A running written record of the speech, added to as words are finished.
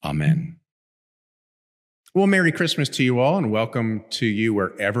Amen. Well, Merry Christmas to you all, and welcome to you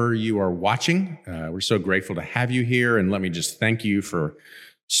wherever you are watching. We're so grateful to have you here, and let me just thank you for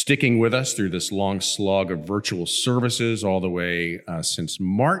sticking with us through this long slog of virtual services all the way since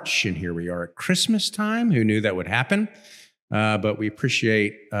March, and here we are at Christmas time. Who knew that would happen? But we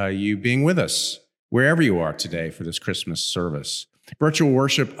appreciate you being with us wherever you are today for this Christmas service. Virtual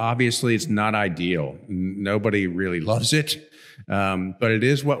worship, obviously, it's not ideal. Nobody really loves it, but it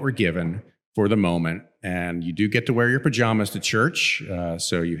is what we're given for the moment. And you do get to wear your pajamas to church,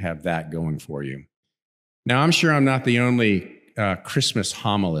 so you have that going for you. Now, I'm sure I'm not the only Christmas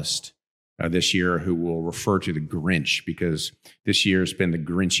homilist this year who will refer to the Grinch, because this year has been the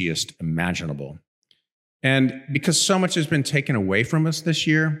Grinchiest imaginable. And because so much has been taken away from us this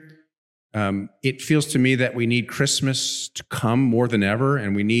year, it feels to me that we need Christmas to come more than ever,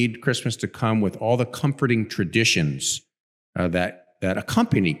 and we need Christmas to come with all the comforting traditions that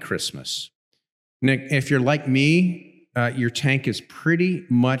accompany Christmas. Nick, if you're like me, your tank is pretty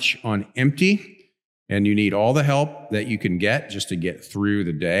much on empty, and you need all the help that you can get just to get through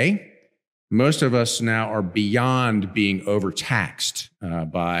the day. Most of us now are beyond being overtaxed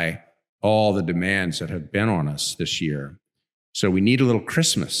by all the demands that have been on us this year. So we need a little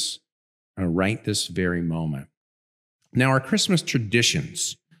Christmas right this very moment. Now, our Christmas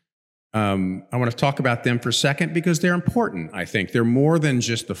traditions, I want to talk about them for a second because they're important, I think. They're more than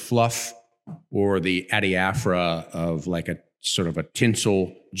just the fluff or the adiaphora of like a sort of a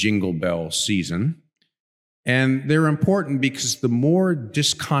tinsel jingle bell season. And they're important because the more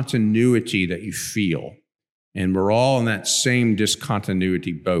discontinuity that you feel, and we're all in that same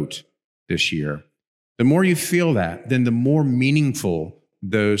discontinuity boat this year, the more you feel that, then the more meaningful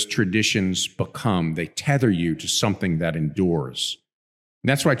those traditions become. They tether you to something that endures. And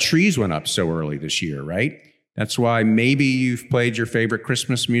that's why trees went up so early this year, right? That's why maybe you've played your favorite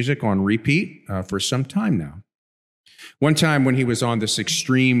Christmas music on repeat for some time now. One time when he was on this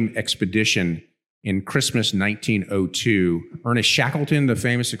extreme expedition in Christmas 1902, Ernest Shackleton, the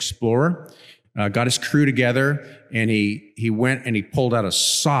famous explorer, got his crew together, and he went and he pulled out a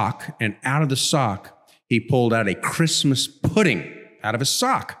sock, and out of the sock, he pulled out a Christmas pudding out of his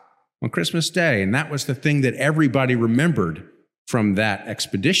sock on Christmas Day. And that was the thing that everybody remembered from that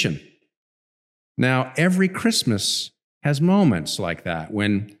expedition. Now, every Christmas has moments like that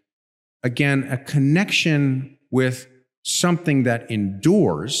when, again, a connection with something that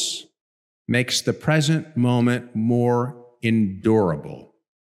endures makes the present moment more endurable.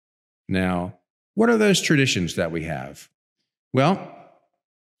 Now, what are those traditions that we have? Well,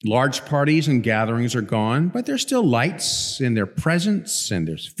 large parties and gatherings are gone, but there's still lights and there's presents, and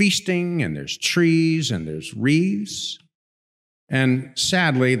there's feasting, and there's trees, and there's wreaths. And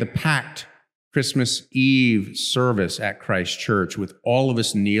sadly, the packed Christmas Eve service at Christ Church, with all of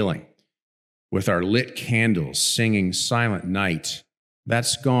us kneeling, with our lit candles, singing Silent Night,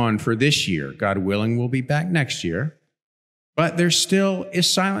 that's gone for this year. God willing, we'll be back next year. But there still is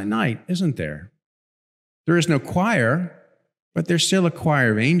Silent Night, isn't there? There is no choir, but there's still a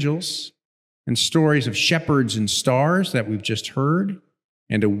choir of angels, and stories of shepherds and stars that we've just heard,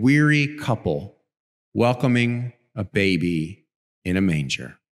 and a weary couple welcoming a baby in a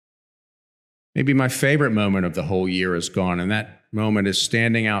manger. Maybe my favorite moment of the whole year is gone, and that moment is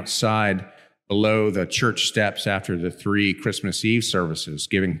standing outside below the church steps after the 3 Christmas Eve services,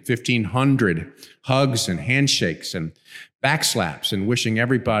 giving 1,500 hugs and handshakes and backslaps and wishing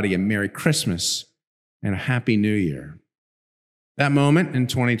everybody a Merry Christmas and a Happy New Year. That moment in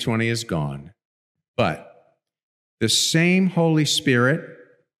 2020 is gone, but the same Holy Spirit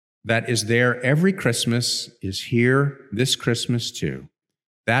that is there every Christmas is here this Christmas too.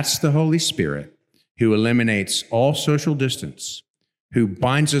 That's the Holy Spirit who eliminates all social distance, who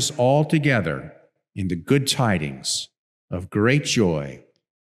binds us all together in the good tidings of great joy,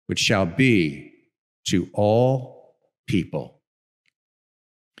 which shall be to all people.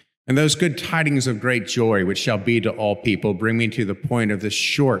 And those good tidings of great joy, which shall be to all people, bring me to the point of this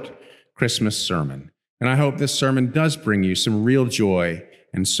short Christmas sermon. And I hope this sermon does bring you some real joy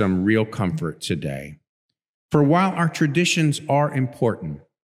and some real comfort today. For while our traditions are important,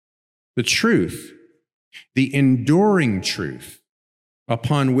 the truth, the enduring truth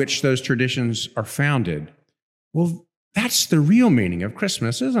upon which those traditions are founded, well, that's the real meaning of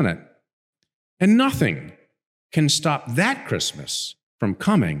Christmas, isn't it? And nothing can stop that Christmas from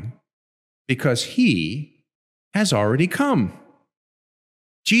coming because he has already come.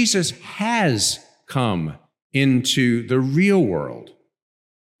 Jesus has come into the real world,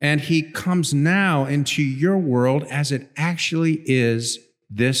 and he comes now into your world as it actually is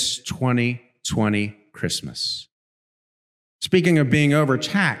this 2020 Christmas. Speaking of being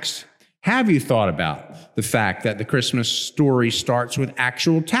overtaxed, have you thought about the fact that the Christmas story starts with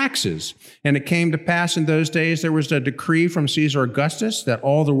actual taxes? And it came to pass in those days there was a decree from Caesar Augustus that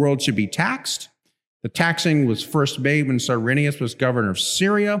all the world should be taxed. The taxing was first made when Cyrenius was governor of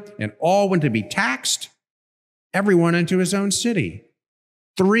Syria, and all went to be taxed, everyone into his own city.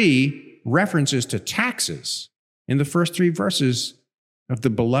 3 references to taxes in the first 3 verses of the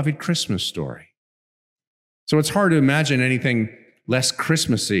beloved Christmas story. So it's hard to imagine anything less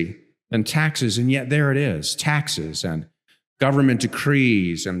Christmassy than taxes, and yet there it is, taxes and government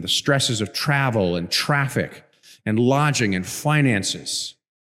decrees and the stresses of travel and traffic and lodging and finances.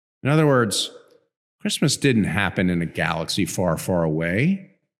 In other words, Christmas didn't happen in a galaxy far, far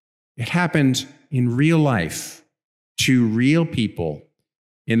away. It happened in real life to real people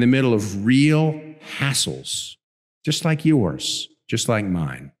in the middle of real hassles, just like yours, just like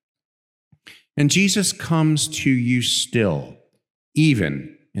mine. And Jesus comes to you still,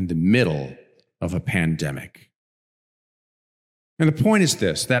 even in the middle of a pandemic. And the point is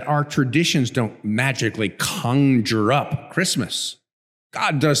this, that our traditions don't magically conjure up Christmas.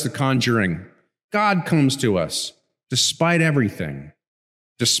 God does the conjuring. God comes to us despite everything,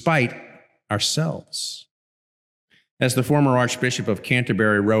 despite ourselves. As the former Archbishop of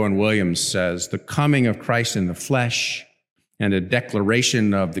Canterbury, Rowan Williams, says, the coming of Christ in the flesh and a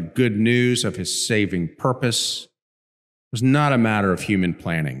declaration of the good news of his saving purpose was not a matter of human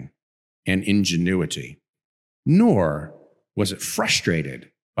planning and ingenuity, nor was it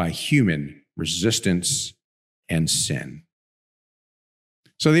frustrated by human resistance and sin.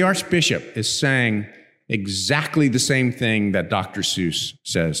 So the Archbishop is saying exactly the same thing that Dr. Seuss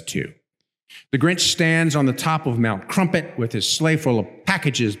says too. The Grinch stands on the top of Mount Crumpet with his sleigh full of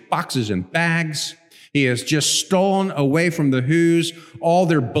packages, boxes, and bags. He has just stolen away from the Whos all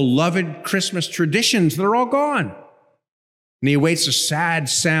their beloved Christmas traditions. They're all gone. And he awaits the sad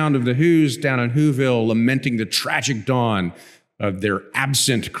sound of the Whos down in Whoville lamenting the tragic dawn of their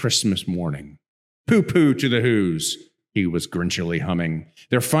absent Christmas morning. Pooh-pooh to the Whos, he was grinchily humming.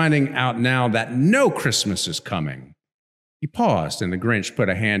 They're finding out now that no Christmas is coming. He paused, and the Grinch put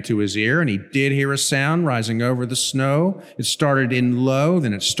a hand to his ear, and he did hear a sound rising over the snow. It started in low,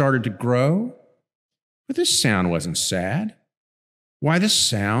 then it started to grow. But this sound wasn't sad. Why, this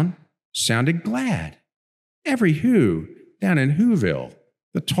sound sounded glad. Every Who down in Whoville,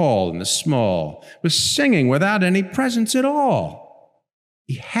 the tall and the small, was singing without any presents at all.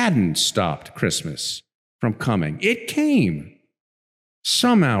 He hadn't stopped Christmas from coming. It came.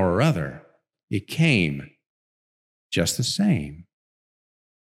 Somehow or other, it came just the same.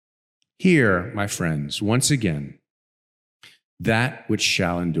 Here, my friends, once again, that which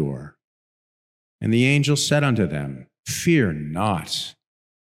shall endure. And the angel said unto them, fear not,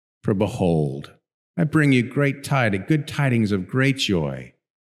 for behold, I bring you good tidings of great joy,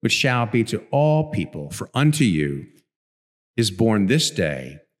 which shall be to all people. For unto you is born this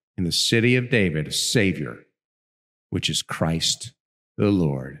day in the city of David a Savior, which is Christ the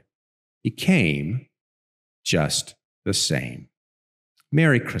Lord. He came just the same.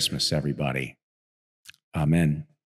 Merry Christmas, everybody. Amen.